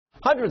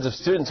Hundreds of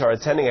students are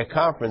attending a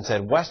conference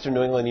at Western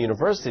New England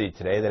University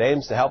today that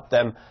aims to help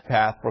them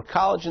path for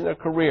college in their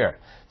career.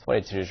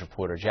 22 News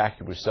reporter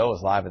Jackie Rousseau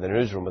is live in the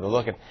newsroom with a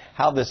look at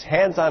how this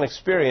hands-on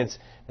experience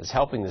is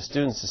helping the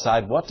students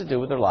decide what to do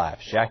with their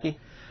lives. Jackie?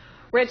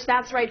 Rich,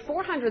 that's right.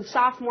 400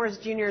 sophomores,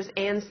 juniors,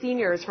 and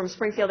seniors from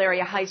Springfield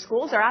area high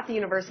schools are at the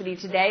university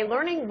today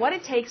learning what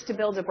it takes to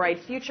build a bright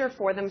future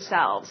for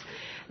themselves.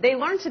 They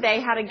learned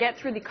today how to get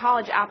through the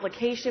college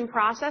application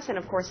process and,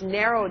 of course,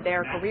 narrow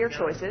their career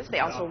choices. They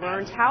also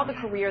learned how the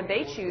career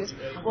they choose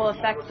will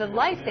affect the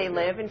life they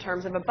live in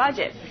terms of a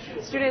budget.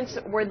 Students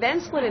were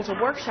then split into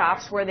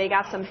workshops where they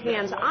got some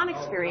hands-on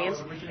experience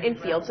in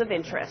fields of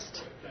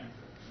interest.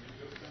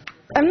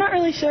 I'm not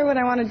really sure what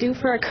I want to do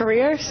for a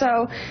career,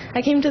 so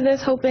I came to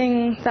this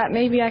hoping that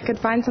maybe I could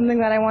find something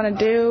that I want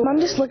to do. I'm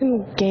just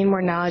looking to gain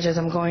more knowledge as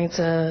I'm going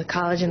to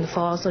college in the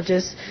fall, so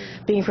just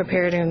being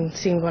prepared and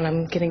seeing what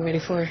I'm getting ready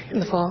for in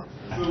the fall.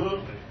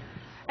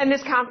 And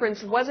this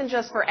conference wasn't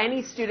just for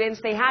any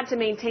students. They had to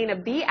maintain a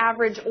B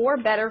average or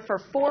better for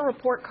 4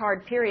 report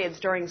card periods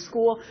during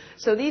school.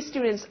 So these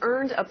students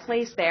earned a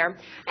place there.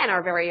 And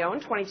our very own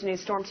 22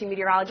 News Storm Team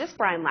meteorologist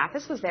Brian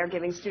Lathis was there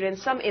giving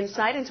students some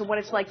insight into what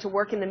it's like to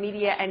work in the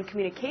media and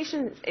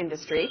communications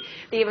industry.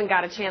 They even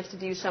got a chance to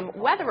do some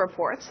weather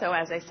reports. So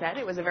as I said,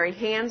 it was a very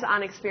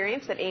hands-on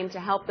experience that aimed to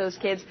help those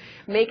kids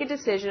make a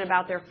decision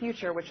about their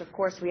future, which of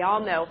course we all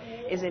know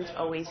isn't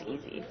always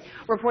easy.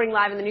 Reporting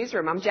live in the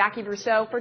newsroom, I'm Jackie Rousseau for